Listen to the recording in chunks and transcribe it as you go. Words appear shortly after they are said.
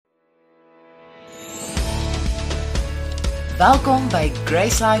Welkom by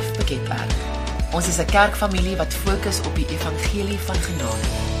Grace Life Piketberg. Ons is 'n kerkfamilie wat fokus op die evangelie van genade.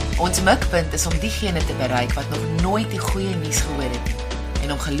 Ons mikpunt is om diegene te bereik wat nog nooit die goeie nuus gehoor het nie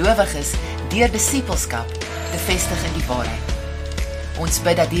en om gelowiges deur disippelskap te vestig in die waarheid. Ons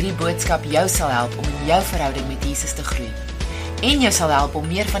bid dat hierdie boodskap jou sal help om in jou verhouding met Jesus te groei en jou sal help om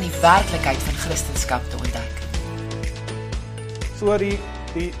meer van die werklikheid van Christendom te ontdek. So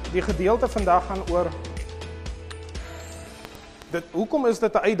die gedeelte vandag gaan oor hoekom is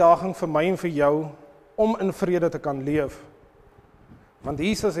dit 'n uitdaging vir my en vir jou om in vrede te kan leef? Want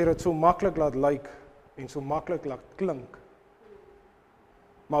Jesus het dit so maklik laat lyk en so maklik laat klink.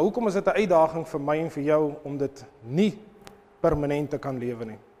 Maar hoekom is dit 'n uitdaging vir my en vir jou om dit nie permanent te kan lewe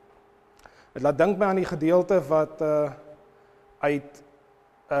nie? Dit laat dink my aan die gedeelte wat uit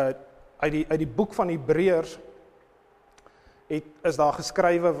die boek van Hebreërs is daar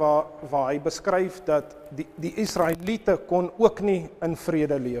geskrywe waar hy beskryf dat die Israeliete kon ook nie in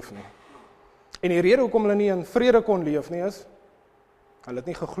vrede leef nie. En die rede hoekom hulle nie in vrede kon leef nie is, hulle het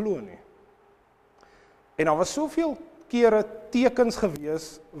nie geglo nie. En daar was soveel kere tekens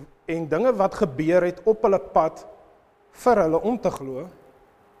gewees en dinge wat gebeur het op hulle pad vir hulle om te glo,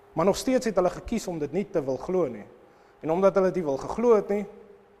 maar nog steeds het hulle gekies om dit nie te wil glo nie. En omdat hulle dit nie wil geglo het nie,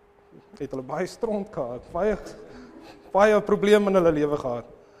 het hulle baie stront gehad, baie probleme in hulle lewe gehad.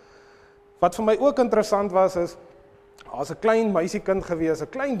 Wat vir my ook interessant was is, as 'n klein meisiekind gewees, 'n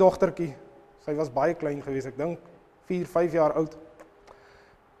klein dogtertjie, sy was baie klein gewees, ek dink 4, 5 jaar oud,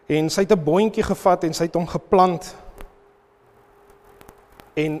 en sy het 'n boontjie gevat en sy het hom geplant,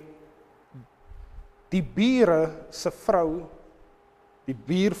 en die bure se vrou, die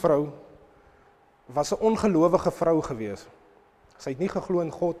buurvrou, was 'n ongelowige vrou gewees. Sy het nie geglo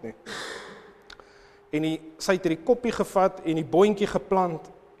in God nie. En sy het die koppie gevat en die boontjie geplant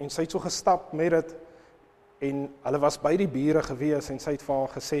en sy het so gestap met dit en hulle was by die bure gewees en sy het vir haar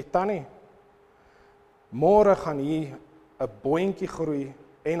gesê, Tannie, môre gaan hier 'n boontjie groei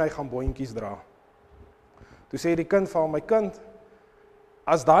en hy gaan boontjies dra. Toe sê die kind vir haar, my kind,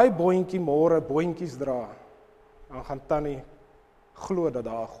 as daai boontjie môre boontjies dra, dan gaan Tannie glo dat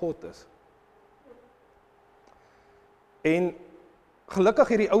daar 'n God is. En gelukkig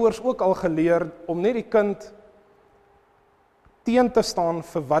het die ouers ook al geleer om net die kind teen te staan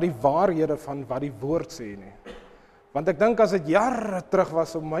vir wat die waarhede van wat die woord sê nie. Want ek dink as dit jare terug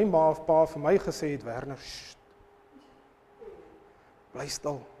was om my ma of pa vir my gesê het, Werner, bly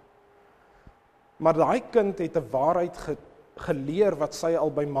stil. Maar daai kind het 'n waarheid geleer wat sy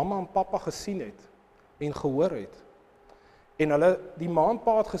al by mamma en pappa gesien het en gehoor het. En die ma en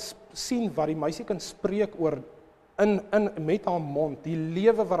pa het gesien wat die meisiekind spreek oor met haar mond, die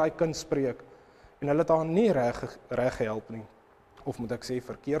lewe wat hy kind spreek, en hulle het haar nie reg gehelp nie, of moet ek sê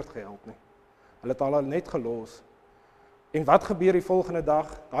verkeerd gehelp nie. Hulle het haar net gelos. En wat gebeur die volgende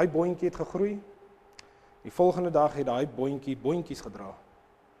dag? Daai boontjie het gegroei. Die volgende dag het daai boontjie boontjies gedra.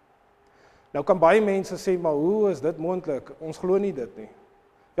 Nou kan baie mense sê, maar hoe is dit moontlik? Ons glo nie dit nie.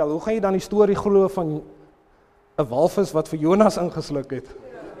 Wel, hoe gaan jy dan die storie glo van 'n walvis wat vir Jonas ingesluk het?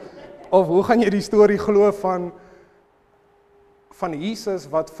 Of hoe gaan jy die storie glo van Jesus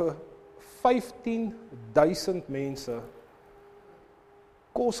wat vir 15.000 mense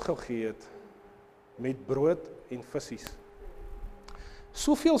kos gegee het met brood en visse?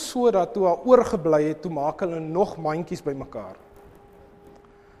 Soveel so dat toe haar oorgebly het, toe maak hulle nog mandjies bymekaar.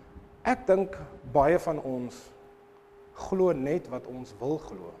 Ek dink baie van ons glo net wat ons wil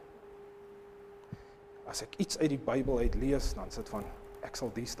glo. As ek iets uit die Bybel uit lees, dan sit van, ek sal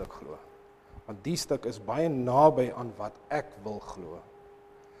die stuk glo. Want die stuk is baie naby aan wat ek wil glo.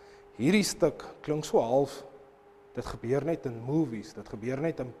 Hierdie stuk klink so half, dit gebeur net in movies, dit gebeur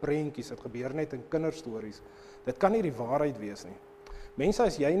net in prentjies, dit gebeur net in kinderstories. Dit kan nie die waarheid wees nie. Mense,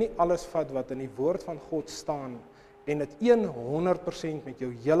 as jy nie alles vat wat in die woord van God staan, en dit 100% met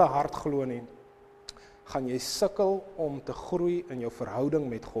jou hele hart glo nie, gaan jy sukkel om te groei in jou verhouding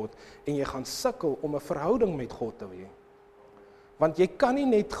met God, en jy gaan sukkel om 'n verhouding met God te hê. Want jy kan nie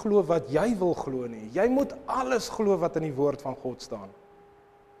net glo wat jy wil glo nie. Jy moet alles glo wat in die woord van God staan.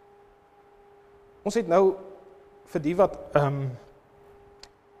 Ons het nou, vir die wat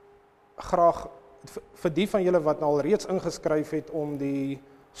graag, vir die van julle wat nou al reeds ingeskryf het om die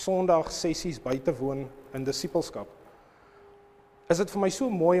Sondag sessies by te woon in disippelskap, is dit vir my so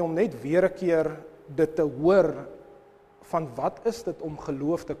mooi om net weer 'n keer dit te hoor van wat is dit om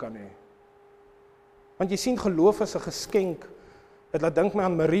geloof te kan hê. Want jy sien, geloof is 'n geskenk. Dit laat dink my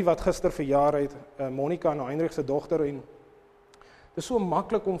aan Marie wat gister verjaar het, Monica en Heinrich se dogter, en dit is so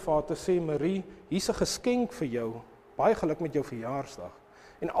maklik om vir haar te sê, Marie, hier's 'n geskenk vir jou, baie geluk met jou verjaarsdag.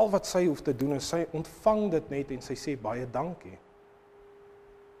 En al wat sy hoef te doen is sy ontvang dit net en sy sê baie dankie.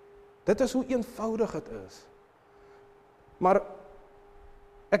 Dit is hoe eenvoudig dit is. Maar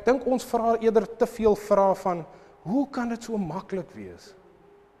ek dink ons vra eerder te veel vrae van, hoe kan dit so maklik wees?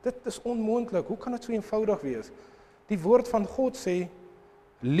 Dit is onmoontlik, hoe kan dit so eenvoudig wees? Die woord van God sê,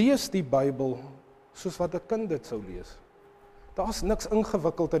 lees die Bybel soos wat 'n kind dit sou lees. Daar's niks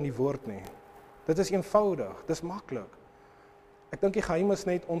ingewikkeld in die woord nie. Dit is eenvoudig, dit is maklik. Ek dink die geheim is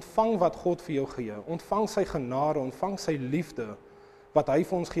net, ontvang wat God vir jou gee, ontvang sy genade, ontvang sy liefde, wat hy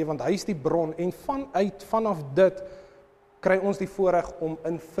vir ons gee, want hy is die bron, en vanaf dit, kry ons die voorreg om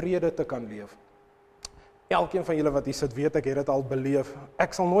in vrede te kan leef. Elkeen van julle wat hier sit, weet ek het dit al beleef.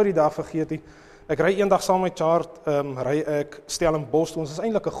 Ek sal nooit die dag vergeet nie. Ek ry eendag saam met Chart, ry ek Stellenbosch, ons is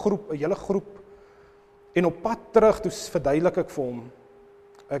eintlik 'n hele groep, en op pad terug, toe verduidelik ek vir hom,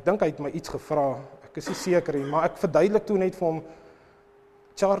 ek dink hy het my iets gevra, ek is nie seker nie, maar ek verduidelik toe net vir hom,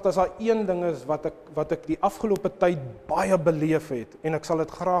 Chart, as daar een ding is wat ek die afgelope tyd baie beleef het, en ek sal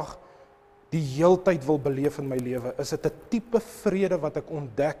dit graag die heeltyd wil beleef in my lewe, is dit 'n tipe vrede wat ek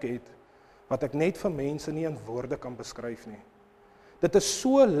ontdek het, wat ek net vir mense nie in woorde kan beskryf nie. Dit is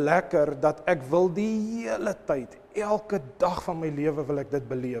so lekker, dat ek wil die hele tyd, elke dag van my lewe wil ek dit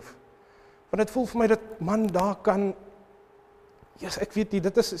beleef. Want dit voel vir my dat, man, daar kan, ek weet nie,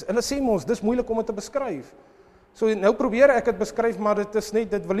 hulle sê mos, dis moeilik om dit te beskryf. So nou probeer ek dit beskryf, maar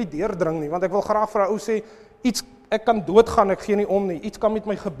dit wil nie deurdring nie, want ek wil graag vir 'n ou sê, ek kan doodgaan, ek gee nie om nie, iets kan met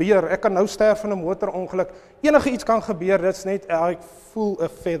my gebeur, ek kan nou sterf in 'n motorongeluk, enige iets kan gebeur, dit's net, ek voel 'n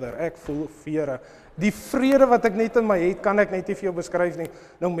feather, ek voel vere. Die vrede wat ek net in my het, kan ek net nie vir jou beskryf nie.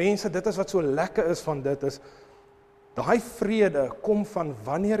 Nou mense, dit is wat so lekker is van dit, is, daai vrede kom van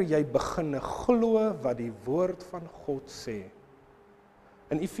wanneer jy begin glo wat die woord van God sê.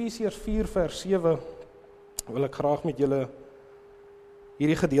 In Efesiërs 4 vers 7 wil ek graag met julle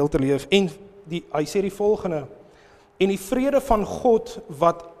hierdie gedeelte lees, en hy sê die volgende, en die vrede van God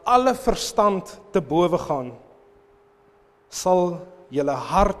wat alle verstand te bowe gaan, sal julle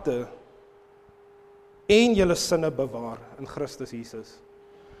harte en julle sinne bewaar in Christus Jesus.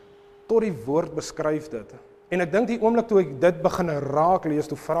 Tot die woord beskryf dit. En ek dink die oomblik toe ek dit begin raak lees,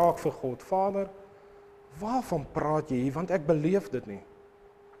 toe vra ek vir God, Vader, waarvan praat jy hier, want ek beleef dit nie.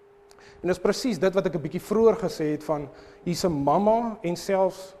 En dit is presies dit wat ek 'n bietjie vroeër gesê het van, hier's 'n mamma, en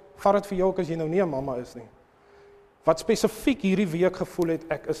selfs, vat dit vir jou as jy nou nie 'n mamma is nie, wat spesifiek hierdie week gevoel het,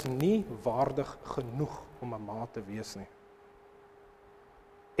 ek is nie waardig genoeg om 'n ma te wees nie.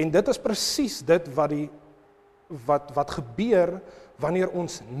 En dit is presies dit wat gebeur, wanneer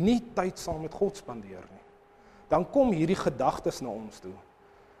ons nie tyd saam met God spandeer nie. Dan kom hierdie gedagtes na ons toe.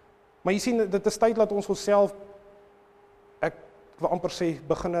 Maar jy sien, dit is tyd dat ons onsself, ek wil amper sê,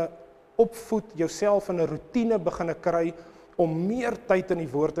 beginne opvoed, jouself in 'n roetine beginne kry, om meer tyd in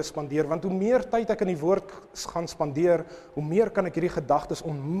die woord te spandeer, want hoe meer tyd ek in die woord gaan spandeer, hoe meer kan ek hierdie gedagtes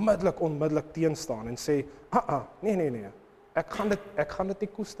onmiddellik teenstaan, en sê, nee, ek gaan dit nie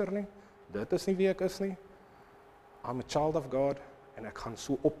koester nie, dit is nie wie ek is nie, I'm a child of God, en ek gaan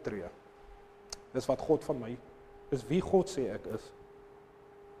so optree. Dis wat God van my, dis wie God sê ek is.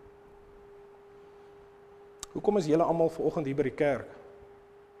 Hoekom is julle almal vanoggend hier by die kerk?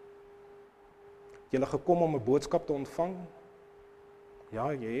 Julle gekom om 'n boodskap te ontvang? Ja,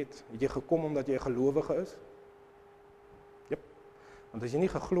 het jy gekom omdat jy 'n gelowige is? Jep. Want as jy nie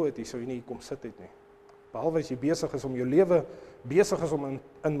geglo het, sou jy nie kom sit het nie. Behalwe as jy besig is om jou lewe besig is om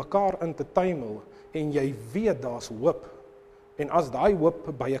in mekaar in te tuimel, en jy weet daar's hoop. En as daai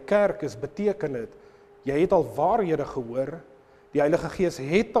hoop by 'n kerk is, beteken dit, jy het al waarhede gehoor, die Heilige Gees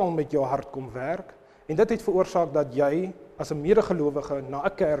het al met jou hart kom werk, en dit het veroorsaak dat jy as 'n medegelowige na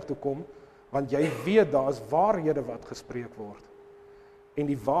 'n kerk toe kom, want jy weet daar is waarhede wat gespreek word. En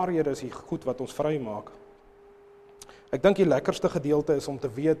die waarhede is die goed wat ons vry maak. Ek dink die lekkerste gedeelte is om te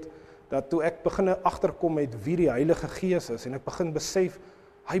weet, dat toe ek begin agterkom met wie die Heilige Gees is, en ek begin besef,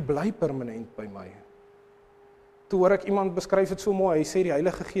 hy bly permanent by my. Toe hoor ek iemand beskryf het so mooi, hy sê die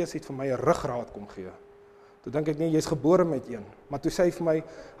Heilige Gees het vir my 'n ruggraat kom gee. Toe dink ek nie, jy's gebore met een, maar toe sê hy vir my,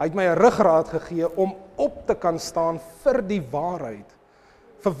 hy het my 'n ruggraat gegee om op te kan staan vir die waarheid.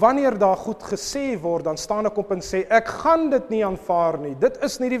 Vir wanneer daar goed gesê word, dan staan ek op en sê, ek gaan dit nie aanvaar nie, dit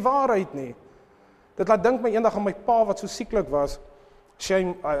is nie die waarheid nie. Dit laat dink my eendag aan my pa wat so sieklik was,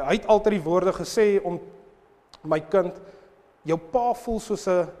 hy het altyd die woorde gesê om, my kind, jou pa voel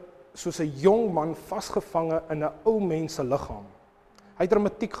soos 'n jong man vasgevange in 'n ou mens se liggaam. Hy het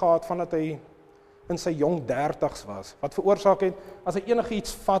reumatiek gehad vandat hy in sy jong 30's was, wat veroorsaak het, as hy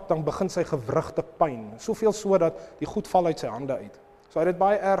enigiets vat, dan begin sy gewrigte pyn, soveel so dat die goed val uit sy hande uit. So hy het dit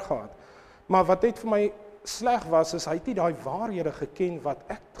baie erg gehad. Maar wat het vir my sleg was, is hy het nie daai waarhede geken wat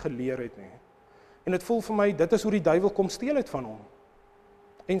ek geleer het nie. En dit voel vir my, dit is hoe die duiwel kom steel het van hom.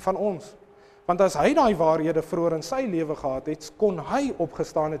 En van ons. Want as hy daai waarhede vroeër in sy lewe gehad het, kon hy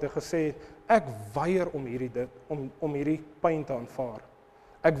opgestaan het en gesê het, ek weier om hierdie pyn te aanvaar.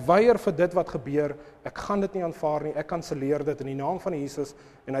 Ek weier vir dit wat gebeur, ek gaan dit nie aanvaar nie, ek kanselleer dit in die naam van Jesus,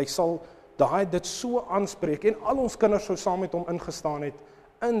 en hy sal dit so aanspreek, en al ons kinders sou saam met hom ingestaan het,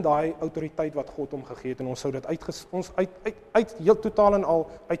 in daai autoriteit wat God hom gegee het, en ons sou dit heel totaal en al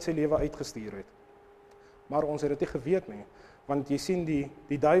uit sy lewe uitgestuur het. Maar ons het dit nie geweet nie, want jy sien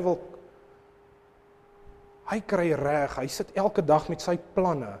die duiwel, hy kry reg, hy sit elke dag met sy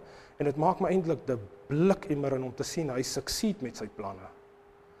planne, en dit maak my eintlik die blikemmer in om te sien, hy succeed met sy planne.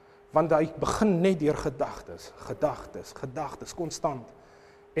 Want hy begin net deur gedagtes, konstant.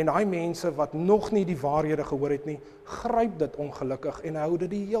 En daai mense wat nog nie die waarhede gehoor het nie, gryp dit ongelukkig en hy hou dit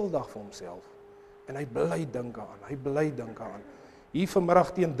die heel dag vir homself. En hy bly dink aan. Hier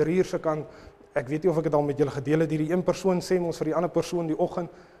vanmiddag teen 3:00 se kant, ek weet nie of ek dit al met julle gedeel het, hierdie een persoon sê ons vir die ander persoon die oggend,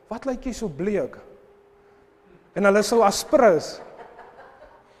 wat lyk jy so bleek? En hulle sou aspirus.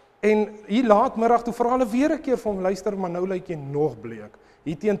 En hier laatmiddag toe vra hulle weer 'n keer vir hom, luister, maar nou lyk jy nog bleek.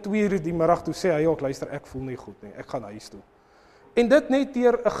 Hier teen 2:00 die middag toe sê hy ook, luister, ek voel nie goed nie, ek gaan huis toe. En dit net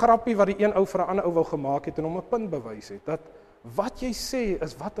deur 'n grappie wat die een ou vir 'n ander ou wou gemaak het en hom 'n punt bewys het, dat wat jy sê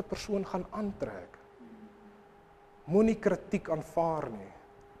is wat 'n persoon gaan aantrek. Moenie kritiek aanvaar nie.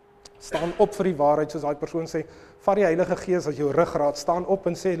 Staan op vir die waarheid, soos daai persoon sê, vat die Heilige Gees as jou ruggraat, staan op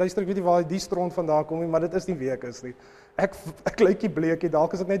en sê, luister, ek weet nie waar die stront vandaan kom nie, maar dit is nie wie ek is nie. Ek lyk nie bleek nie,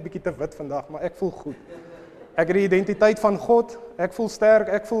 dalk is ek net bietjie te wit vandag, maar ek voel goed. Ek het die identiteit van God, ek voel sterk,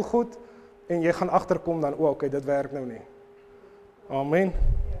 ek voel goed, en jy gaan agterkom dan, okay, dit werk nou nie. Amen.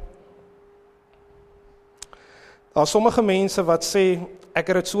 Daar is sommige mense wat sê, ek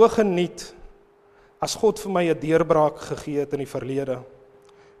het dit so geniet, as God vir my 'n deurbraak gegee het in die verlede.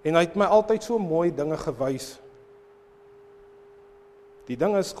 En hy het my altyd so mooi dinge gewys. Die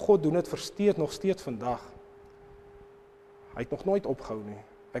ding is, God doen dit nog steeds vandag. Hy het nog nooit opgehou nie.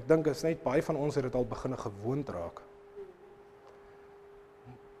 Ek dink is net, baie van ons het dit al begin gewoond raak.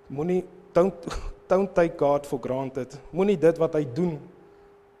 Moenie, don't take God for granted. Moenie dit wat hy doen,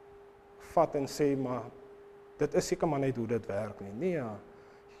 vat en sê, maar dit is seker maar net hoe dit werk nie.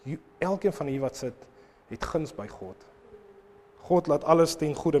 Nee, elkeen van hier wat sit, het guns by God. God laat alles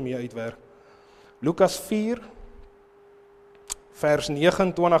ten goeie mee uitwerk. Lukas 4, vers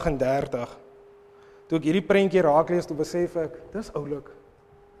 29 en 30. Toe ek hierdie prentjie raak lees, toe besef ek, dis oulik.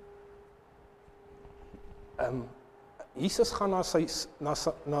 Jesus gaan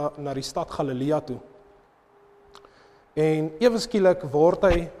na die stad Galilea toe. En ewe skielik word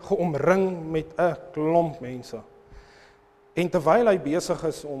hy geomring met 'n klomp mense. En terwyl hy besig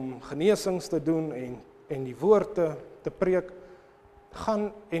is om genesings te doen en die woord te preek,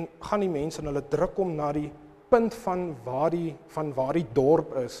 gaan die mense en hulle druk hom na die punt van waar die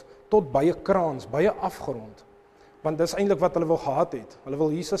dorp is, tot by 'n kraans, by 'n afgrond. Want dis eintlik wat hulle wil gehad het. Hulle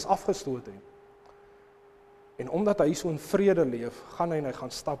wil Jesus afgestoot het. En omdat hy so in vrede leef, gaan hy en hy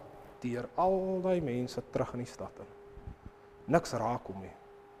gaan stap deur al die mense terug in die stad in. Niks raak hom nie.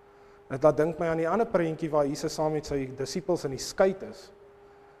 Dit laat dink my aan die ander prentjie waar Jesus saam met sy disippels in die skei is.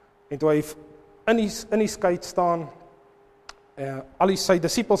 En toe hy in die skei staan, sy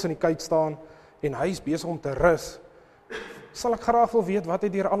disippels in die skei staan, en hy is besig om te rus, sal ek graag wil weet wat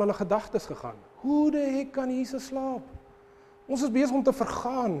het deur al hulle gedagtes gegaan. Hoe die hek kan Jesus slaap? Ons is besig om te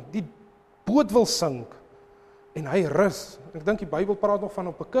vergaan, die boot wil sink, en hy rus. Ek dink die Bybel praat nog van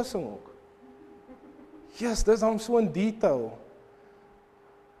op 'n kussing ook. Yes, dis dan so in detail.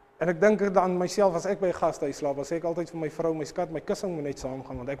 En ek dink aan myself, as ek by 'n gastehuis slaap, dan sê ek altyd vir my vrou, my skat, my kussing moet net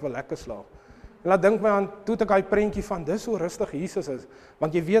saamgaan, want ek wil lekker slaap. En laat dink my aan, toe ek hy prentjie van, dis hoe rustig Jesus is,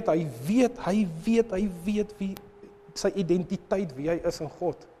 want jy weet, hy weet wie, sy identiteit, wie hy is in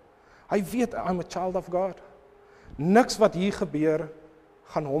God. Hy weet, I'm a child of God. Niks wat hier gebeur,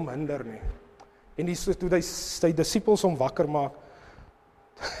 gaan hom hinder nie. En toe hy sy disippels hom wakker maak,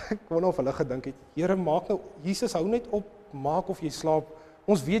 ek wonder of hulle gedink het, Here, maak nou, Jesus hou net op, maak of jy slaap,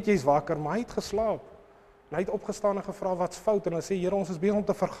 ons weet jy's wakker, maar hy het geslaap. En hy het opgestaan en gevra, wat's fout? En hy sê, Here, ons is besig om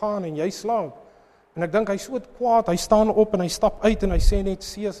te vergaan en jy slaap. En ek dink hy so kwaad, hy staan op en hy stap uit en hy sê net,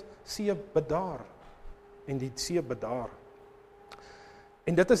 see bedaar. En die see bedaar.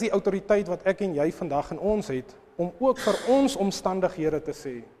 En dit is die autoriteit wat ek en jy vandag in ons het, om ook vir ons omstandighede te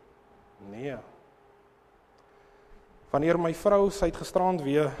sê, nee. Wanneer my vrou, sy het gisterand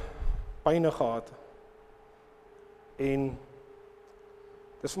weer pyne gehad, en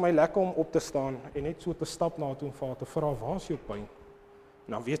dis vir my lekker om op te staan, en net so te stap na toe en vir haar te vra, waar is jou pyn?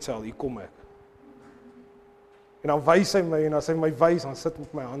 Nou weet sy al, hier kom ek. En dan wys hy my, en as hy my wys, dan sit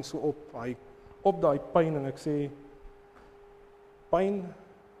ek my hand so op daai pyn, en ek sê, pyn,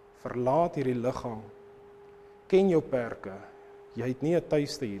 verlaat hierdie liggaam, ken jou perke, jy het nie 'n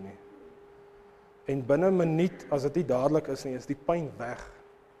tuiste hier nie. En binne 'n minuut, as dit nie dadelik is nie, is die pyn weg.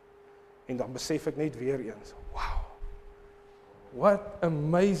 En dan besef ek net weer eens, wow, what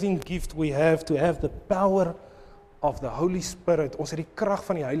amazing gift we have to have the power of the Holy Spirit. Ons het die krag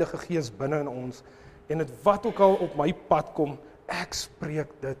van die Heilige Gees binne in ons, en dit wat ook al op my pad kom, ek spreek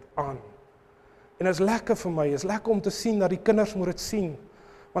dit aan. En is lekker vir my, is lekker om te sien dat die kinders moet dit sien,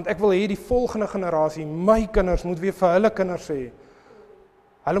 want ek wil hê die volgende generasie, my kinders, moet weer vir hulle kinders sê,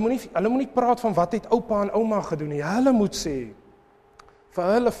 hulle moet nie praat van wat het oupa en ouma gedoen nie, hulle moet sê, vir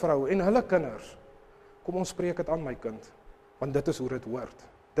hulle vrou en hulle kinders, kom ons spreek dit aan my kind, want dit is hoe dit hoort,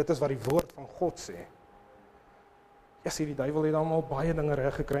 dit is wat die woord van God sê. Ja, sê die duiwel het allemaal baie dinge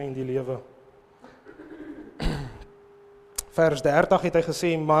reg gekry in die lewe. Vers 30 het hy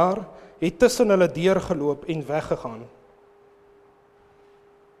gesê, maar het tussen hulle deurgeloop en weggegaan.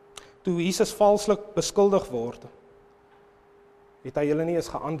 Toe Jesus valslik beskuldig word, het hy hulle nie eens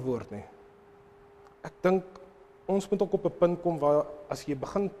geantwoord nie. Ek dink, ons moet ook op 'n punt kom waar, as jy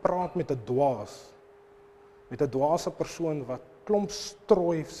begin praat met 'n dwaas, met 'n dwaase persoon wat klomp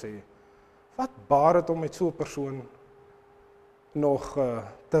strooi sê, wat baar het om met so 'n persoon nog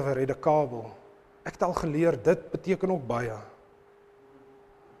te redekabel? Ek het al geleer, dit beteken ook baie.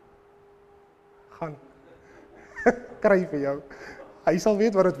 Gaan, kry vir jou. Hy sal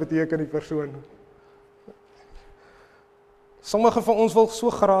weet wat dit beteken, die persoon. Sommige van ons wil so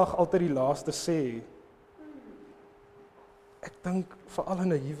graag altyd die laaste sê. Ek dink, veral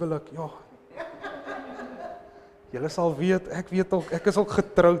in 'n huwelik, ja. Julle sal weet, ek weet ook, ek is ook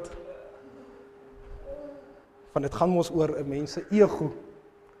getroud. Want dit gaan mos oor 'n mens se ego.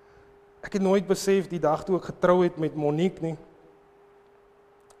 Ek het nooit besef die dag toe ek getrou het met Monique nie.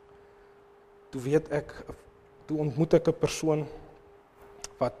 Toe ontmoet ek 'n persoon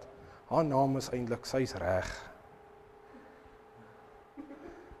wat, haar naam is eintlik, sy's reg.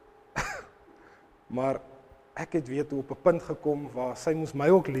 Maar ek het weet toe op 'n punt gekom waar sy moes my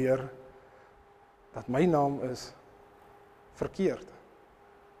ook leer dat my naam is verkeerd.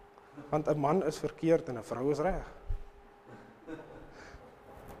 Want 'n man is verkeerd en 'n vrou is reg.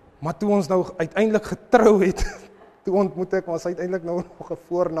 Maar toe ons nou uiteindelik getrou het, toe ontmoet ek, maar sy het eintlik nou nog 'n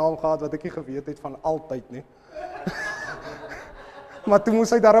voornaam gehad wat ek nie geweet het van altyd nie. Maar toe moes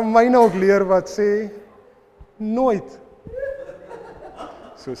hy daarom myne ook leer wat sê, nooit.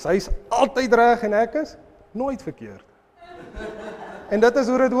 So sy is altyd reg en ek is nooit verkeerd. En dit is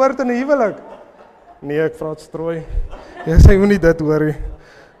hoe dit hoort in 'n huwelik. Nee, ek vraat strooi. Ja, sy moet nie dit hoor nie.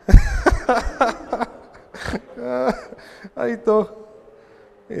 Hy tog.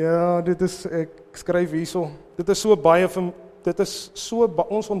 Ja, dit is, ek skryf hierso. Dit is so baie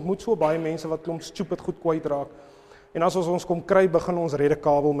ons ontmoet so baie mense wat klomp stupid goed kwytraak. En as ons kom kry, begin ons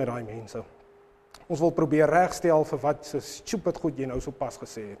redekabel met daai mense. Ons wil probeer regstel vir wat so stupid goed jy nou so pas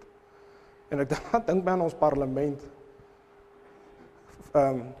gesê het. En ek dink by ons parlement,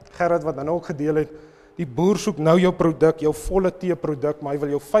 Gerrit wat dan ook gedeel het, die boer soek nou jou produk, jou volle teeproduk, maar hy wil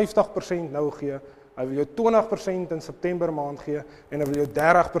jou 50% nou gee, hy wil jou 20% in September maand gee, en hy wil jou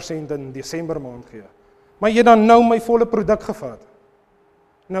 30% in Desember maand gee. Maar jy dan nou my volle produk gevat.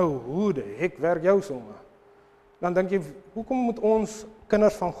 Nou, hoe die hek werk jou somme? Dan dink jy, hoekom moet ons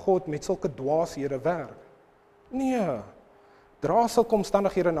kinders van God met sulke dwaashede werk? Nee, dra sulke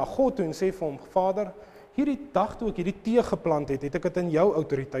omstandighede na God toe en sê vir hom, Vader, hierdie dag toe ek hierdie tee geplant het ek dit in jou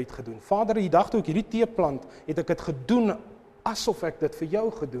autoriteit gedoen. Vader, die dag toe ek hierdie tee plant, het ek dit gedoen asof ek dit vir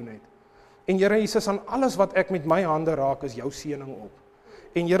jou gedoen het. En Here Jesus, aan alles wat ek met my hande raak, is jou seëning op.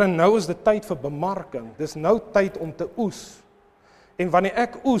 En Here, nou is dit tyd vir bemarking. Dis nou tyd om te oes. En wanneer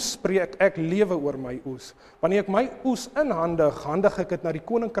ek oes, spreek ek lewe oor my oes. Wanneer ek my oes handig ek dit na die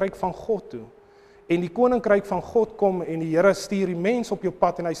koninkryk van God toe. En die koninkryk van God kom en die Here stuur die mens op jou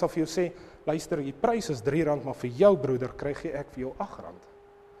pad en hy sal vir jou sê, luister, die prys is R3, maar vir jou broeder krijg ek vir jou R8.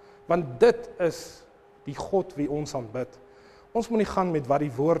 Want dit is die God wie ons aanbid. Ons moet nie gaan met wat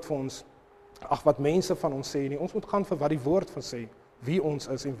die woord vir ons, wat mense van ons sê nie. Ons moet gaan vir wat die woord van sê, wie ons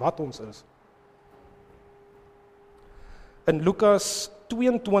is en wat ons is. In Lukas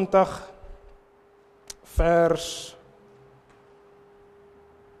 22 vers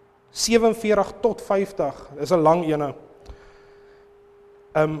 47 tot 50, is 'n lang ene,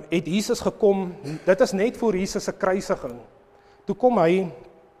 het Jesus gekom, dit is net voor Jesus se kruisiging. Toe kom hy,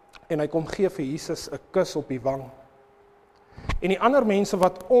 en hy kom gee vir Jesus 'n kus op die wang. En die ander mense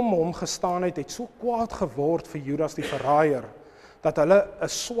wat om hom gestaan het so kwaad geword vir Judas die verraaier, dat hulle 'n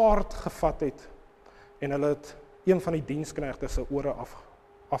swaard gevat het, en hulle het een van die diensknegte se ore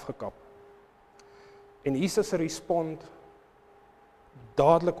afgekap. En Jesus se respond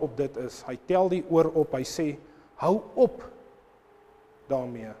dadelik op dit is, hy tel die oor op, hy sê, hou op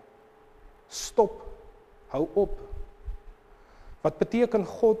daarmee. Stop, hou op. Wat beteken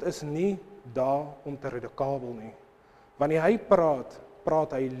God is nie daar om te redekabel nie. Wanneer hy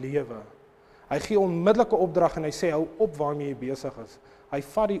praat hy lewe. Hy gee onmiddellike opdrag en hy sê, hou op waarmee jy besig is. Hy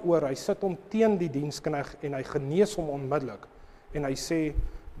vat die oor, hy sit hom teen die dienskneg en hy genees hom onmiddellik. En hy sê,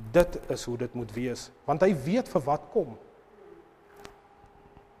 dit is hoe dit moet wees. Want hy weet vir wat kom.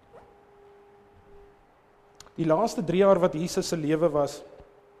 Die laaste 3 jaar wat Jesus se lewe was,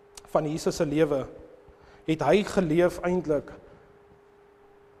 van Jesus se lewe, het hy geleef eintlik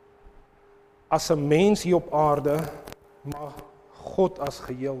as 'n mens hier op aarde, maar God as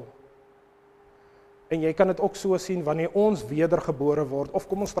geheel. En jy kan dit ook so sien wanneer ons wedergebore word, of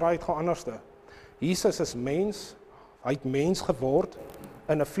kom ons draai dit gou anderste. Jesus is mens, hy het mens geword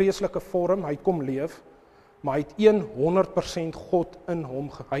in 'n vleeslike vorm, hy kom leef, maar hy het 100% God in hom,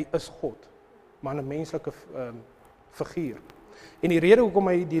 hy is God, maar 'n menslike figuur. En die rede hoekom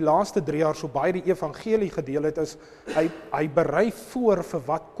hy die laaste 3 jaar so baie die evangelie gedeel het, is hy berei voor vir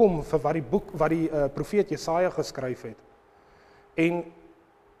wat kom, vir wat die profeet Jesaja geskryf het. En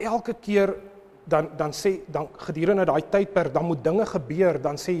elke keer dan gedurende daai tydperk, dan moet dinge gebeur,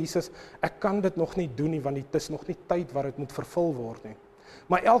 dan sê Jesus, ek kan dit nog nie doen nie, want dit is nog nie tyd waar dit moet vervul word nie.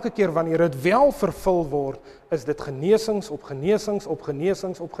 Maar elke keer wanneer dit wel vervul word, is dit genesings op genesings op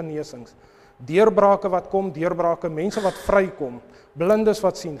genesings op genesings. Deurbrake wat kom, deurbrake, mense wat vrykom, blindes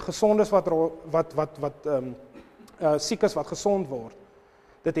wat sien, gesondes wat siekes wat gesond word.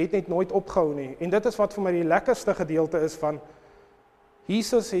 Dit het net nooit opgehou nie. En dit is wat vir my die lekkerste gedeelte is van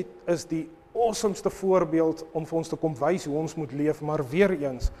Jesus is die awesomeste voorbeeld om vir ons te kom wys hoe ons moet leef, maar weer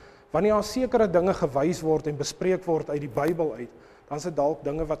eens, wanneer daar sekere dinge gewys word en bespreek word uit die Bybel uit, dan is dit dalk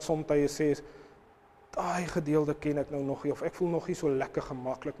dinge wat soms sê, daai gedeelte ken ek nou nog nie, of ek voel nog nie so lekker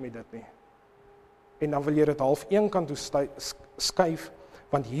gemaklik met dit nie. En dan wil jy dit half een kant toe skuif,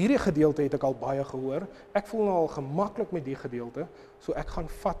 want hierdie gedeelte het ek al baie gehoor, ek voel nou al gemaklik met die gedeelte, so ek gaan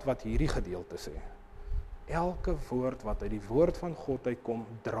vat wat hierdie gedeelte sê. Elke woord wat uit die woord van God uitkom,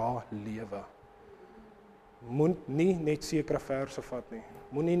 dra lewe. Moet nie net sekere verse vat nie,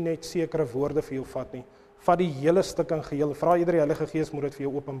 moet nie net sekere woorde vir jou vat nie, vat die hele stuk in geheel, vra eerder die Heilige Gees moet dit vir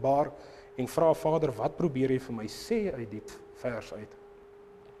jou openbaar, en vra Vader, wat probeer jy vir my sê uit die vers uit?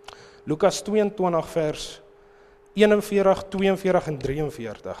 Lukas 22 vers 41, 42 en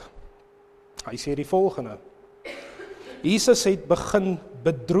 43. Hy sê die volgende. Jesus het begin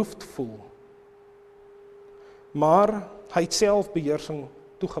bedroefd voel, maar hy het selfbeheersing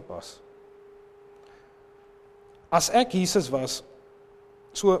toegepas. As ek Jesus was,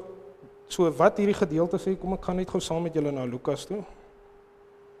 so wat hierdie gedeelte sê, kom ek gaan net gou saam met julle na Lukas toe.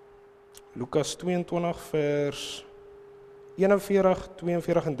 Lukas 22 vers 41,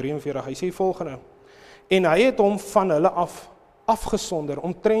 42 en 43, hy sê volgende, en hy het hom van hulle afgesonder,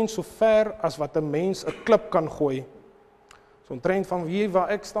 omtrent so ver as wat 'n mens 'n klip kan gooi, so omtrent van wie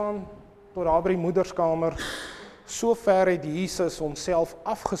waar ek staan, tot daar by die moederskamer, so ver het Jesus homself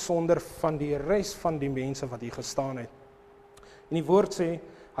afgesonder van die res van die mense wat hier gestaan het. En die woord sê,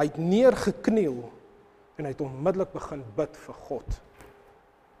 hy het neergekniel, en hy het onmiddellik begin bid vir God.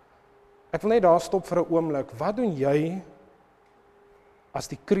 Ek wil net daar stop vir 'n oomblik, wat doen jy, as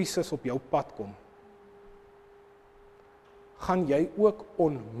die krisis op jou pad kom? Gaan jy ook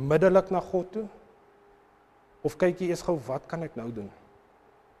onmiddellik na God toe? Of kyk jy eers gou, wat kan ek nou doen?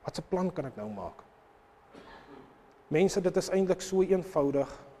 Wat 'n plan kan ek nou maak? Mense, dit is eintlik so eenvoudig,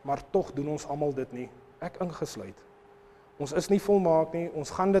 maar tog doen ons almal dit nie, ek ingesluit. Ons is nie volmaak nie, ons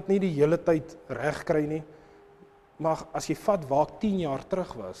gaan dit nie die hele tyd reg kry nie, maar as jy vat waar ek 10 jaar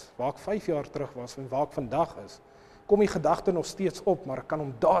terug was, waar ek 5 jaar terug was, en waar ek vandag is, kom die gedagte nog steeds op, maar ek kan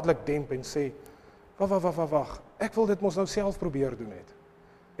hom dadelik demp en sê, wag, ek wil dit mos nou self probeer doen het.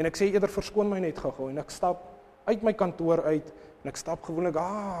 En ek sê eerder verskoon my net gou, en ek stap uit my kantoor uit, en ek stap gewoonlik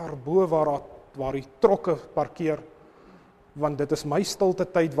bo waar die trokke parkeer, want dit is my stilte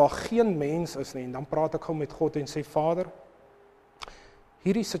tyd waar geen mens is nie, en dan praat ek gou met God en sê, Vader,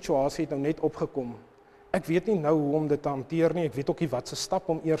 hierdie situasie het nou net opgekom, ek weet nie nou hoe om dit te hanteer nie, ek weet ook nie wat se stap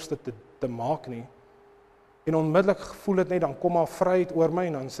om eers te maak nie, en onmiddellik voel dit net, dan kom maar vryheid oor my,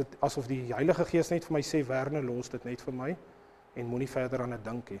 en dan is dit asof die Heilige Gees net vir my sê, Werner, los dit net vir my, en moenie verder aan dit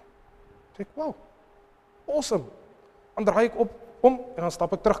dink nie. Sê ek, wow, awesome, dan draai ek om, en dan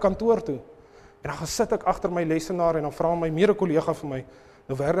stap ek terug kantoor toe, en dan gaan sit ek agter my lesenaar, en dan vra my mede-kollega vir my,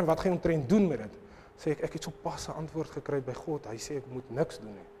 nou Werner, wat gaan jy omtrent doen met dit? Sê ek het so pas 'n antwoord gekry by God, hy sê ek moet niks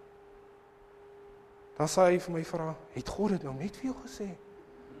doen nie. Dan sê hy vir my vra, het God dit nou net vir jou gesê?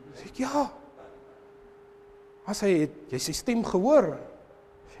 Sê ek, ja. Dan sê hy, jy sy stem gehoor?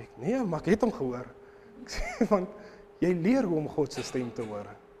 Sê ek, nee, maar ek het hom gehoor. Ek sê, want jy leer hoe om God se stem te hoor.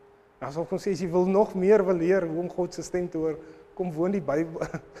 En as ek sê, as jy nog meer wil leer hoe om God se stem te hoor, kom woon die Bybel,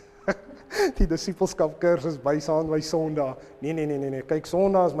 die disipelskap kursus by saam by Sondag. Nee, kyk,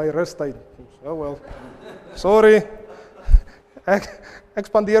 Sondag is my rustyd. Oh well, sorry. Ek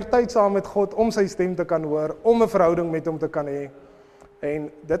spandeer tyd saam met God om sy stem te kan hoor, om 'n verhouding met hom te kan hê.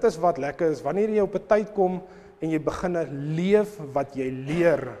 En dit is wat lekker is, wanneer jy op 'n tyd kom en jy begin leef wat jy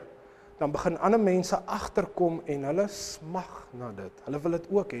leer, dan begin ander mense agterkom en hulle smag na dit. Hulle wil dit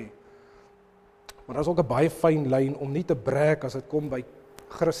ook hê. Maar daar is ook 'n baie fyn lyn om nie te brek as dit kom by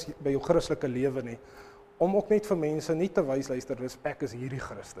jou Christelike lewe nie. Om ook net vir mense nie te wys, luister, ek is hierdie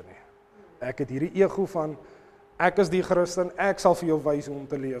Christen nie. Ek het hierdie ego van, ek is die Christen, ek sal vir jou wys hoe om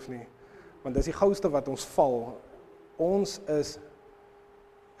te leef nie. Want dis die gouste wat ons val. Ons is,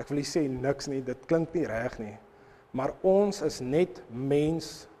 ek wil nie sê niks nie, dit klink nie reg nie. Maar ons is net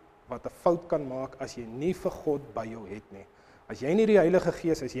mens wat 'n fout kan maak as jy nie vir God by jou het nie. As jy nie die Heilige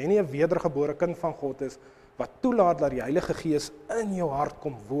Gees is, jy nie 'n wedergebore kind van God is, wat toelaat dat die Heilige Gees in jou hart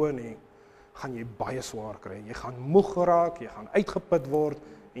kom woon nie, gaan jy baie swaar kry. Jy gaan moeg raak, jy gaan uitgeput word,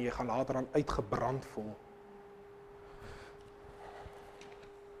 en jy gaan later aan uitgebrand voel.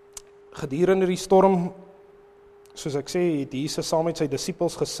 Gedurende die storm, soos ek sê, het Jesus saam met sy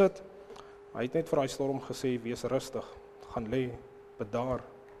disippels gesit. Hy het net vir daai storm gesê, wees rustig, gaan lê, bedaar.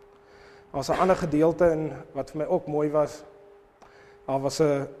 Daar was 'n ander gedeelte in wat vir my ook mooi was. Daar was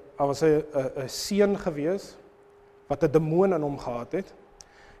 'n seun gewees wat 'n demoon in hom gehad het.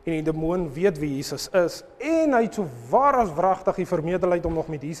 En die demoon weet wie Jesus is en hy het so waar as wragtig die vermetelheid om nog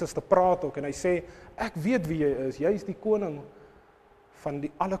met Jesus te praat ook en hy sê, ek weet wie jy is. Jy is die koning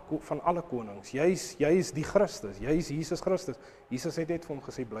van alle konings. Jy is die Christus. Jy is Jesus Christus. Jesus het net vir hom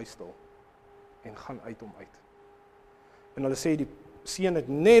gesê, bly stil en gaan uit hom uit. En hulle sê die seun het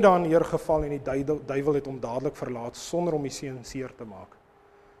net daar neergeval en die duiwel het hom dadelik verlaat sonder om die seun seer te maak.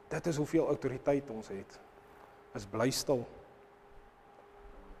 Dit is hoeveel autoriteit ons het. Is bly stil.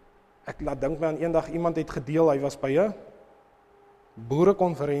 Ek laat dink my aan eendag iemand het gedeel, hy was by 'n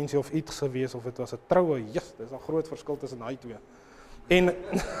boerekonferensie of iets gewees of dit was 'n troue. Dis 'n groot verskil tussen daai twee.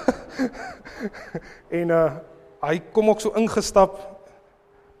 En hy kom ook so ingestap.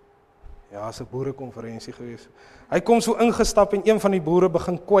 Ja, is 'n boerekonferensie gewees. Hy kom so ingestap en een van die boere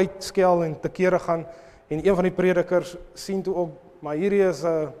begin kwyt skel en te kere gaan en een van die predikers sien toe ook, maar hierdie is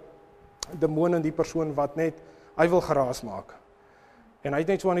 'n demoon in die persoon wat net hy wil geraas maak. En hy het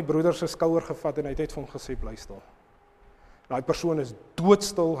net so aan die broeder se skouer gevat en hy het net vir hom gesê, bly stil. Daai persoon is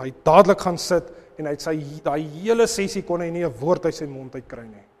doodstil, hy het dadelik gaan sit en hy het daai hele sessie kon hy nie 'n woord uit sy mond uit kry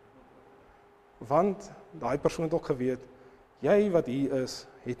nie. Want daai persoon het ook geweet, jy wat hier is,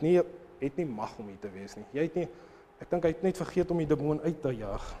 het nie mag om hier te wees nie. Ek dink hy het net vergeet om die demoon uit te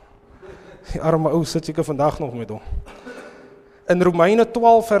jaag. Die arme ou sit seker vandag nog met hom. In Romeine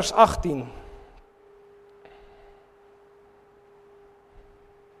 12 vers 18.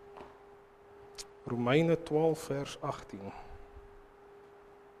 Romeine 12 vers 18.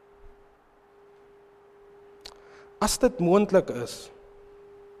 As dit moontlik is,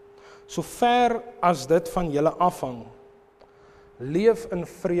 so ver as dit van julle afhang, leef in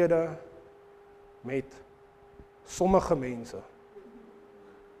vrede met sommige mense.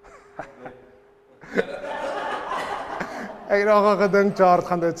 Ek het nog gedink Charles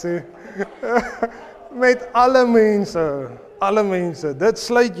gaan dit sê. Met alle mense. Dit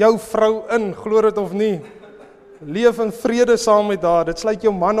sluit jou vrou in, glo dit of nie. Leef in vrede saam met haar. Dit sluit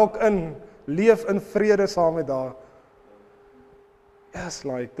jou man ook in. Leef in vrede saam met haar. Yes,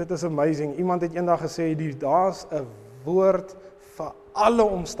 dit is amazing. Iemand het eendag gesê, daar's 'n woord vir alle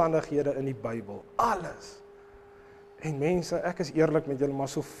omstandighede in die Bybel. Alles. En mense, ek is eerlik met julle, maar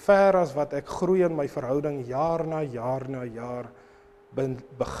so ver as wat ek groei in my verhouding, jaar na jaar,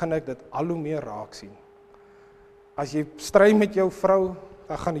 begin ek dit al hoe meer raak sien. As jy stry met jou vrou,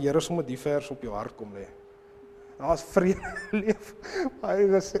 dan gaan die Here sommer die vers op jou hart kom lê. Daar's vrede leef.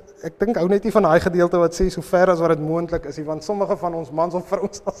 Ek dink hou net nie van daai gedeelte wat sê so ver as wat dit moontlik is, want sommige van ons mans of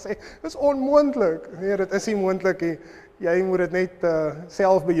vrouens sal sê, dis onmoontlik. Nee, dit is nie moontlik nie. Jy moet dit net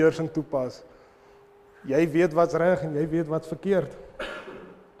selfbeheersing toepas. Jy weet wat's reg en jy weet wat's verkeerd.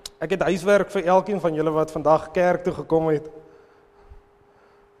 Ek het huiswerk vir elkeen van julle wat vandag kerk toe gekom het.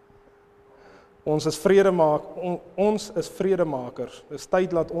 Ons is vredemakers. Dis tyd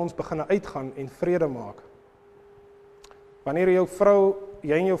dat ons begin uitgaan en vrede maak. Wanneer jy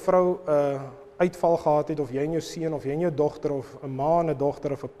en jou vrou uitval gehad het, of jy en jou seun, of jy en jou dogter, of 'n ma en 'n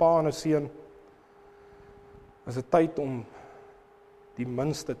dogter, of 'n pa en 'n seun, is dit tyd om die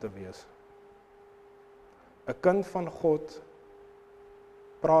minste te wees. 'n Kind van God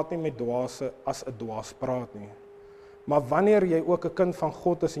praat nie met dwaase as 'n dwaas praat nie. Maar wanneer jy ook 'n kind van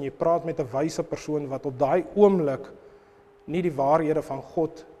God is en jy praat met 'n wyse persoon wat op daai oomblik nie die waarhede van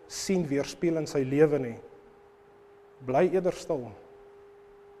God sien weerspieël in sy lewe nie, bly eerder stil.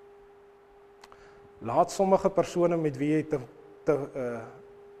 Laat sommige persone met wie jy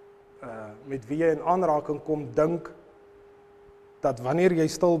met wie jy in aanraking kom dink dat wanneer jy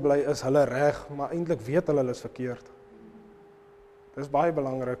stil bly is hulle reg, maar eintlik weet hulle is verkeerd. Dis baie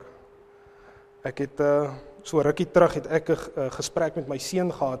belangrik. Ek het so rukkie terug het ek 'n gesprek met my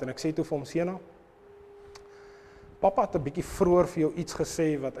seun gehad en ek sê toe vir hom, Seuna, pappa het 'n bietjie vroeër vir jou iets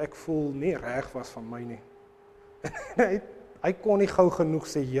gesê wat ek voel nie reg was van my nie. En hy kon nie gou genoeg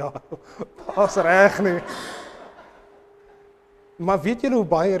sê ja, pas reg nie. Maar weet julle hoe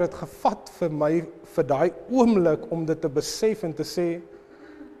baie dit gevat vir my vir daai oomblik om dit te besef en te sê,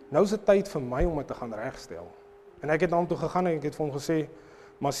 nou is dit tyd vir my om dit te gaan regstel. En ek het na hom toe gegaan en ek het vir hom gesê,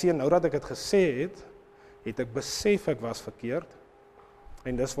 maar seun, nou dat ek dit gesê het ek besef ek was verkeerd.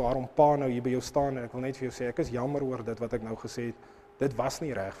 En dis waarom pa nou hier by jou staan en ek wil net vir jou sê, ek is jammer oor dit wat ek nou gesê het. Dit was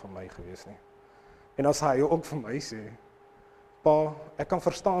nie reg vir my gewees nie. En as hy ook vir my sê, pa, ek kan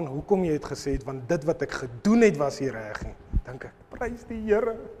verstaan hoekom jy het gesê het, want dit wat ek gedoen het was nie reg nie. Dink ek, prys die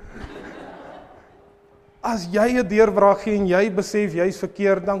Here. As jy 'n deurbraak gee en jy besef jy's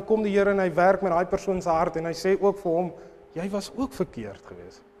verkeerd, dan kom die Here en hy werk met daai persoon se hart en hy sê ook vir hom, jy was ook verkeerd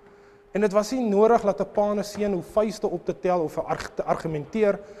geweest. En dit was nie nodig dat 'n pa en 'n seun hoe vuiste op te tel of te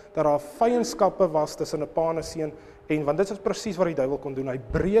argumenteer dat daar vyandskappe was tussen 'n pa en 'n seun, en want dit is presies wat die duiwel kon doen. Hy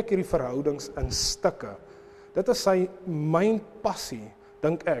breek hierdie verhoudings in stukke. Dit is sy main passie,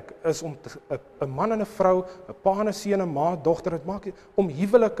 dink ek, is om 'n man en 'n vrou, 'n pa en 'n seun, 'n ma, dogter, dit maak om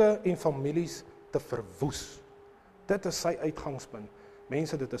huwelike en families te verwoes. Dit is sy uitgangspunt.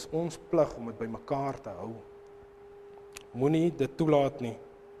 Mense, dit is ons plig om dit by mekaar te hou. Moenie dit toelaat nie.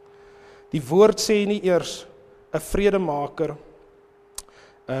 Die woord sê nie eers 'n vredemaker.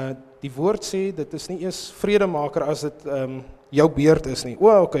 Die woord sê dit is nie eers vredemaker as dit jou beurt is nie.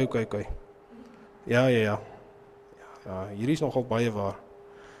 Okay. Ja, hierdie is nogal baie waar.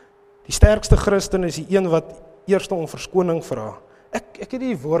 Die sterkste Christen is die een wat eerste om verskoning vra. Ek het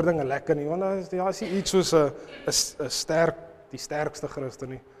die woordinge lekker nie, want daar is nie iets soos 'n die sterkste Christen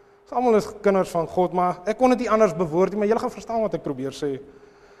nie. Ons almal is kinders van God, maar ek kon dit nie anders bewoord nie, maar julle gaan verstaan wat ek probeer sê.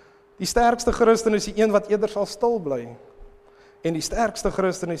 Die sterkste Christen is die een wat eerder sal stil bly. En die sterkste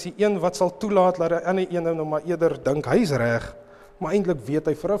Christen is die een wat sal toelaat dat die ander een nou maar eerder dink hy's reg, maar eintlik weet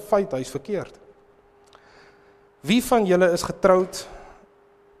hy vir 'n feit hy's verkeerd. Wie van julle is getroud?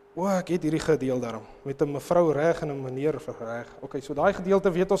 Ek het hierdie gedeel daarom, met 'n mevrou reg en 'n meneer reg. Okay, so daai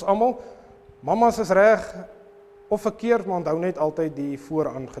gedeelte weet ons almal, mamas is reg of verkeerd, maar onthou net altyd die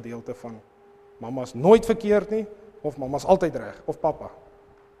vooraan gedeelte van mamas nooit verkeerd nie, of mamas altyd reg, of pappa.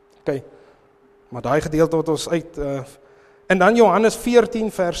 Okay, maar daai gedeelte wat ons uit, en dan Johannes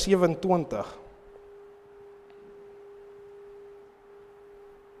 14 vers 27.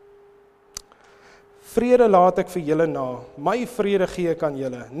 Vrede laat ek vir julle na, my vrede gee ek aan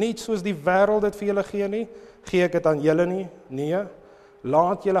julle, nie soos die wêreld dit vir julle gee nie, gee ek dit aan julle nie, nee,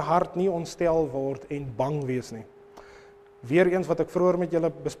 laat julle hart nie ontstel word en bang wees nie. Weereens wat ek vroeër met julle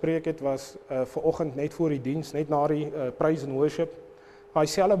bespreek het, was vanoggend net voor die diens, net na die praise and worship, hy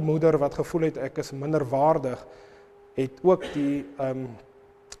selfe moeder wat gevoel het ek is minderwaardig, het ook die 'n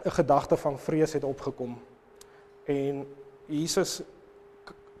gedagte van vrees het opgekom. En Jesus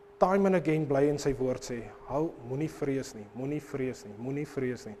time and again bly in sy woord sê, moenie vrees nie, moenie vrees nie, moenie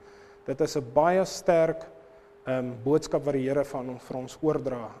vrees nie. Dit is 'n baie sterk boodskap wat die Here vir ons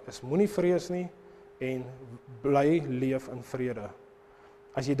oordra, is moenie vrees nie en bly leef in vrede.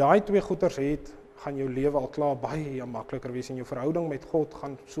 As jy daai twee goeders het, gaan jou lewe al klaar baie makliker wees en jou verhouding met God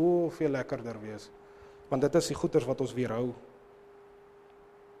gaan soveel lekkerder wees. Want dit is die goeders wat ons weerhou.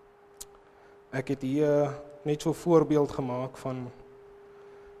 Ek het hier net so 'n voorbeeld gemaak van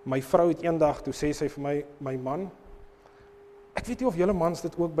my vrou het eendag, toe sê sy vir my man, ek weet nie of julle mans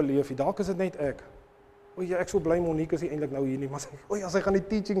dit ook beleef nie, dalk is dit net ek. Ek so bly Monique is nie eintlik nou hier nie, maar sy gaan die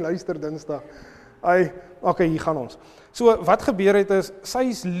teaching luister Dinsdag. Okay, hier gaan ons. So, wat gebeur het is, sy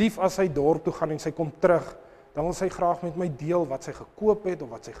is lief as sy dorp toe gaan en sy kom terug, dan wil sy graag met my deel wat sy gekoop het, of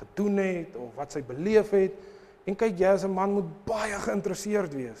wat sy gedoen het, of wat sy beleef het, en kyk, jy as 'n man moet baie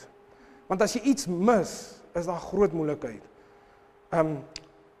geïnteresseerd wees. Want as jy iets mis, is daar groot moeilikheid.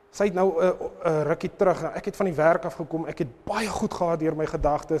 Sy het nou 'n rukkie terug, ek het van die werk afgekom, ek het baie goed gehad deur my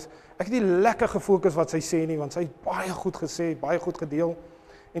gedagtes, ek het nie lekker gefokus wat sy sê nie, want sy het baie goed gesê, baie goed gedeel,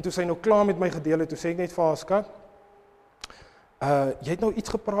 En toe sy nou klaar met my gedeel het, toe sê ek net vir haar, skat, jy het nou iets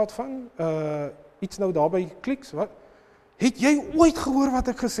gepraat van, iets nou daarby kliks, wat? Het jy ooit gehoor wat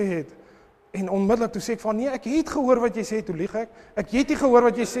ek gesê het? En onmiddellik toe sê ek van, nee, ek het gehoor wat jy sê, toe lieg ek het nie gehoor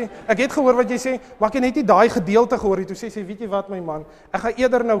wat jy sê, ek het gehoor wat jy sê, maar ek het net nie daai gedeelte gehoor, toe sê sy, weet jy wat my man, ek gaan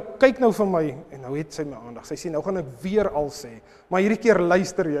eerder nou, kyk nou vir my, en nou het sy my aandag, sy sê, nou gaan ek weer al sê, maar hierdie keer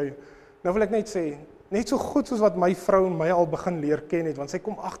luister jy, nou wil ek net sê, net so goed soos wat my vrou my al begin leer ken het, want sy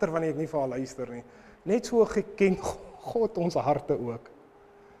kom agter wanneer ek nie vir haar luister nie, net so geken God ons harte ook,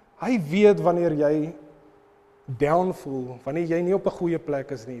 hy weet wanneer jy down voel, wanneer jy nie op 'n goeie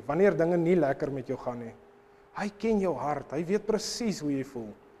plek is nie, wanneer dinge nie lekker met jou gaan nie. Hy ken jou hart, hy weet presies hoe jy voel.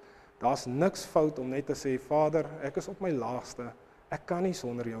 Daar's niks fout om net te sê, Vader, ek is op my laagste, ek kan nie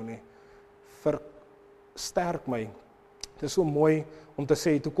sonder jou nie. Versterk my. Dit is so mooi om te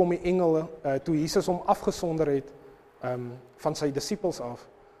sê, toe kom die engele, toe Jesus hom afgesonder het, van sy disippels af,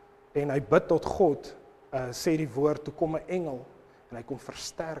 en hy bid tot God, sê die woord, toe kom 'n engel, en hy kom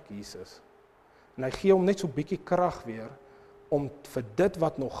versterk Jesus. En hy gee hom net so bietjie krag weer, om vir dit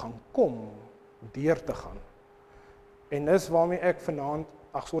wat nog gaan kom, deur te gaan. En dis waarmee ek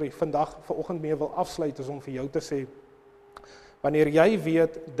vandag, vanoggend mee wil afsluit, is om vir jou te sê, wanneer jy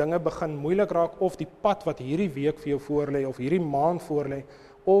weet, dinge begin moeilik raak, of die pad wat hierdie week vir jou voorlê, of hierdie maand voorlê,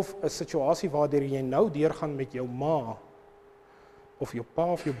 of 'n situasie waardeur jy nou deurgaan met jou ma, of jou pa,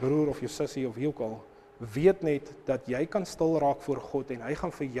 of jou broer, of jou sussie, of wie ook al, weet net, dat jy kan stil raak voor God, en hy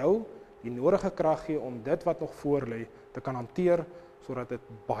gaan vir jou die nodige krag gee om dit wat nog voor lê te kan hanteer, sodat dit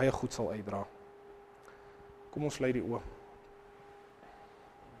baie goed sal uitdra. Kom ons sluit die oë.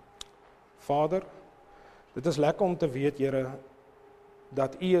 Vader, dit is lekker om te weet, Here,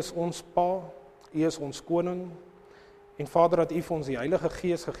 dat U is ons Pa, U is ons koning, en Vader, dat U vir ons die Heilige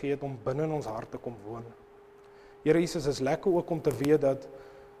Gees gegee het om binne in ons hart te kom woon. Here Jesus, is lekker ook om te weet dat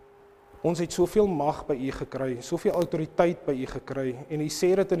ons het soveel mag by U gekry, soveel autoriteit by U gekry, en U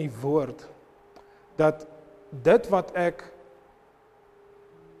sê dit in die woord, dat dit wat ek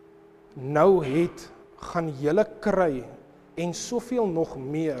nou het, gaan julle kry, en soveel nog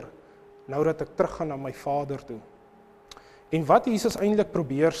meer, nou dat ek teruggaan na my Vader toe. En wat Jesus eintlik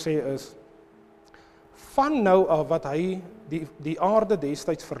probeer sê is, van nou af wat hy die aarde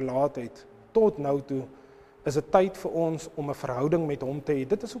destyds verlaat het, tot nou toe, is dit tyd vir ons om 'n verhouding met hom te hê.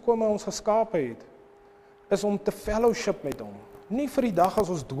 Dit is hoekom hy ons geskape het, is om te fellowship met hom. Nie vir die dag as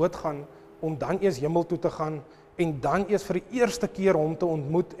ons doodgaan, om dan eers hemel toe te gaan, en dan eers vir die eerste keer hom te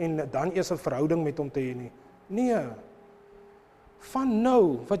ontmoet, en dan eers 'n verhouding met hom te hê nie. Nee, van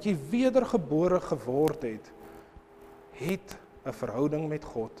nou, wat jy wedergebore geword het 'n verhouding met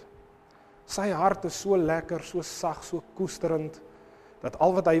God. Sy hart is so lekker, so sag, so koesterend, dat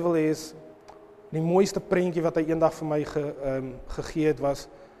al wat hy wil hê is, die mooiste prentjie wat hy eendag vir my gegee het was,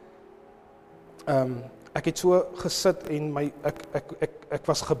 ek het so gesit en ek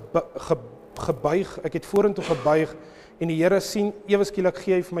was gebuig, ek het vorentoe gebuig, en die Here sien, ewe skielik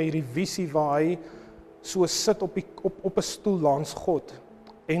gee hy vir my hierdie visie waar hy so sit op 'n stoel langs God,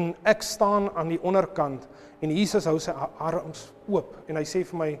 en ek staan aan die onderkant, en Jesus hou sy arms oop, en hy sê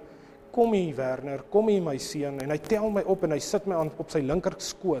vir my, kom hier Werner, kom hier my seun, en hy tel my op, en hy sit my op sy linker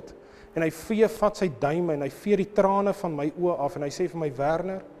skoot, en hy vat sy duime, en hy vee die trane van my oë af, en hy sê vir my,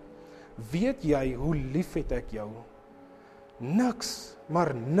 Werner, weet jy hoe lief het ek jou? Niks,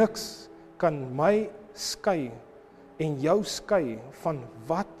 maar niks kan my skei, en jou skei, van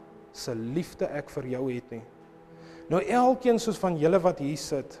wat se liefde ek vir jou het nie. Nou elkeen soos van julle wat hier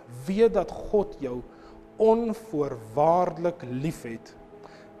sit, weet dat God jou onvoorwaardelik lief het,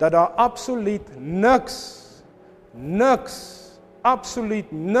 dat daar absoluut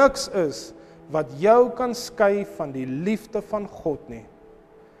absoluut niks is, wat jou kan skei van die liefde van God nie,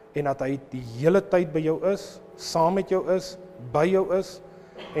 en dat hy die hele tyd by jou is, saam met jou is, by jou is,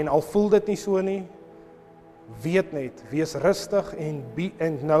 en al voel dit nie so nie, weet net, wees rustig, and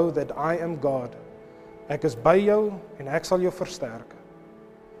know that I am God. Ek is by jou, en ek sal jou versterk.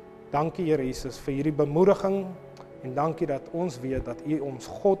 Dankie Here Jesus vir hierdie bemoediging, en dankie dat ons weet dat U ons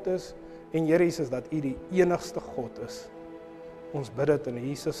God is, en Here Jesus dat U die enigste God is. Ons bid dit in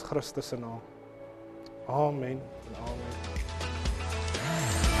Jesus Christus se naam. Amen en amen.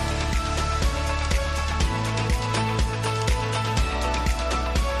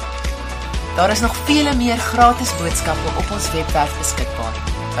 Daar is nog vele meer gratis boodskappe op ons webwerf beskikbaar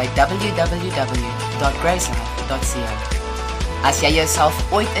by www.gracelife.co. As jy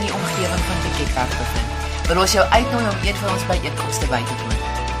jouself ooit in die omgewing van Piketberg bevind, wil ons jou uitnooi om een van ons byeenkomste by te woon.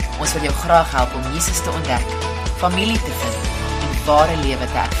 Ons wil jou graag help om Jesus te ontdek, familie te vind en ware lewe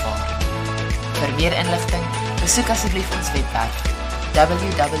te ervaar. Vir meer inligting, besoek asseblief ons webwerf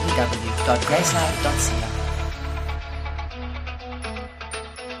www.gracelife.ca.